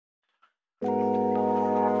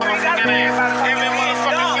fucking ass. Every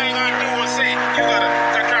motherfucking thing I do or say, you gotta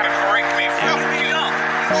try to correct me. Fuck you.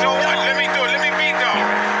 So what? Let me do it. Let me be dumb.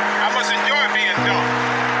 I must enjoy being dumb.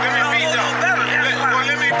 Let me be dumb. Well,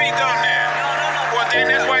 let me be dumb now. Well, then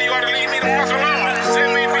that's why you ought to leave me the fuck alone. Let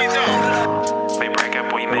me be dumb. We break up,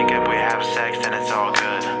 we make up, we have sex, and it's all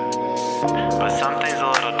good. But something's a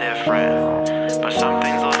little different. But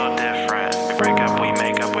something's a little different. We break up, we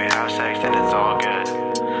make up, we have sex, and it's all good.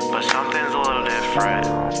 But something's a little different.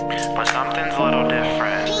 But something's a little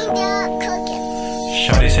different.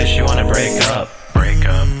 Shawty says she wanna break up. Break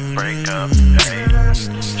up, break up, hey.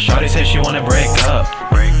 Shawty says she wanna break up.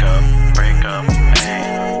 Break up,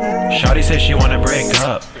 hey. Shawty says she wanna break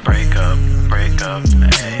up. Break up,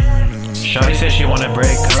 hey. Shawty says she wanna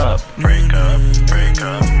break up. Break up,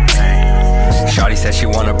 hey. Shawty says she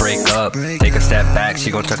wanna break up. Take a step back, she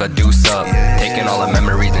gon' chuck a deuce up. Taking all the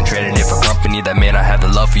memories and trading it for company. That man, I have the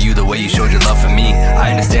love for you the way you showed your love for me.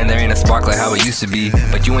 I understand there ain't a spark like how it used to be,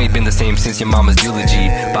 but you ain't been the same since your mama's eulogy.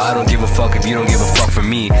 But I don't give a fuck if you don't give a fuck for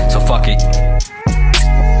me, so fuck it.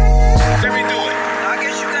 Let me do it. I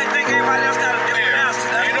guess you can't think everybody else got a different answer.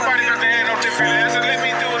 Ain't nobody got to have no different answer. Let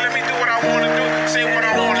me do it. Let me do what I want to do. Say what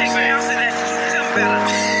I want to say.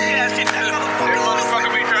 That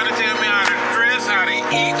motherfucker be trying to tell me how to dress, how to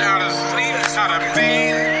eat, how to sleep, how to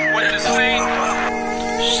bathe, what to say.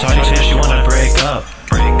 Shawty says she wanna break up.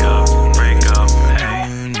 Break up, hey.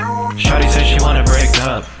 Shawty says she wanna break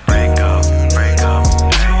up. Break up, hey.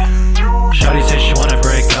 Shawty says she wanna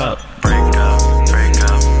break up. Break up, hey.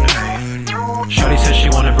 Shawty says she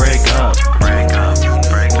wanna break up. Break up,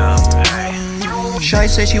 hey. Shawty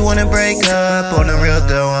said she wanna break up. On the real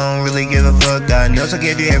though, I don't really give a fuck. God knows I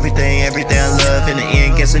gave you everything I love. In the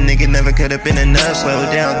end, guess a nigga never could've been enough. Slow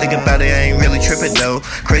down, think about it, I ain't really tripping though.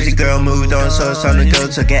 Crazy girl moved on, so it's time to go.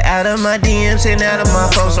 Took it out of my DMs and out of my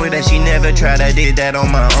phone. Swear that she never tried, I did that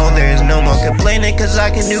on my own. There is no more complaining, cause I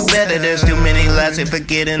can do better. There's too many lies and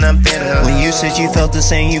forgetting I'm fed up. When you said you felt the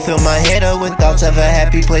same, you fill my head up with thoughts of a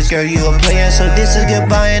happy place. Girl, you a player, so this is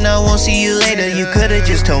goodbye and I won't see you later. You could've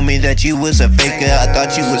just told me that you was a faker. I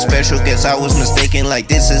thought you was special, guess I was mistaken. Like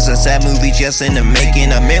this is a sad movie just in the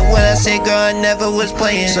making. I meant what I said, girl, I never was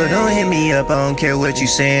playing. So don't hit me up, I don't care what you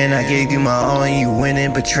saying. I gave you my all and you went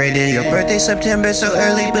and betrayed it. Your birthday September, so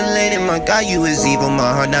early belated. My God, you is evil,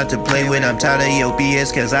 my heart not to play with. I'm tired of your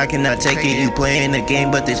BS, cause I cannot take it. You playing the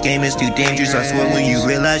game, but this game is too dangerous. I swear when you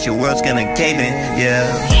realize your world's gonna cave in,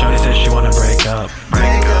 yeah. Shawty says she wanna break up.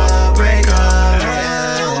 Break up, break up.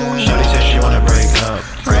 Shawty says she wanna break up.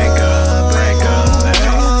 Break up,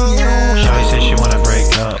 Shawty says she wanna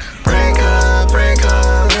break up. break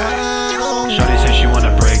up, Shawty says she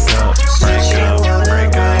wanna break up. break up, Shawty said she wanna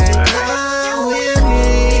break up.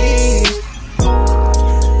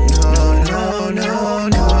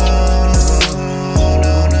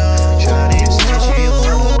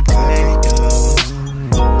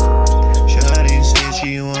 Shawty said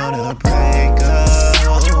she wanna break up.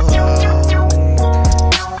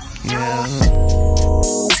 Yeah.